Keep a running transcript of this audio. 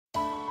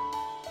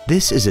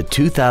This is a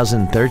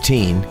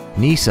 2013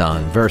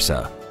 Nissan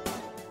Versa.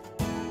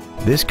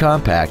 This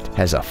compact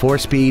has a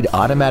 4-speed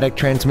automatic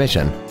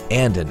transmission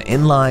and an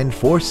inline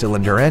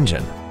 4-cylinder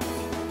engine.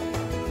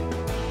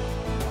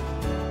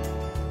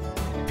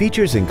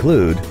 Features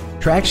include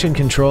traction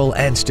control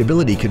and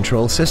stability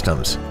control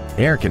systems,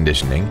 air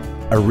conditioning,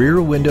 a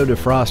rear window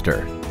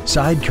defroster,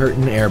 side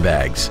curtain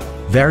airbags,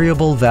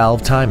 variable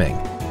valve timing,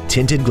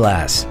 tinted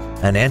glass,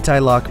 an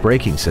anti-lock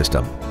braking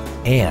system,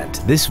 and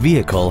this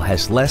vehicle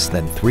has less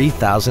than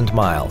 3,000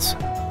 miles.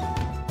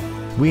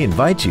 We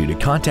invite you to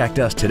contact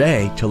us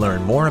today to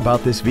learn more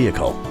about this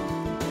vehicle.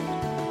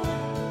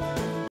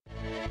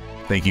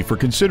 Thank you for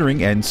considering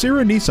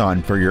Ancira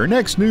Nissan for your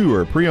next new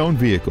or pre-owned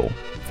vehicle.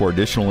 For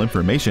additional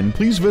information,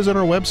 please visit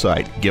our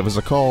website, give us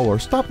a call, or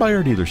stop by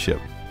our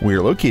dealership. We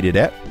are located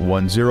at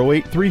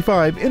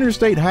 10835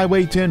 Interstate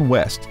Highway 10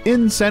 West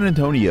in San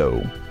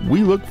Antonio.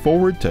 We look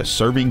forward to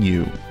serving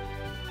you.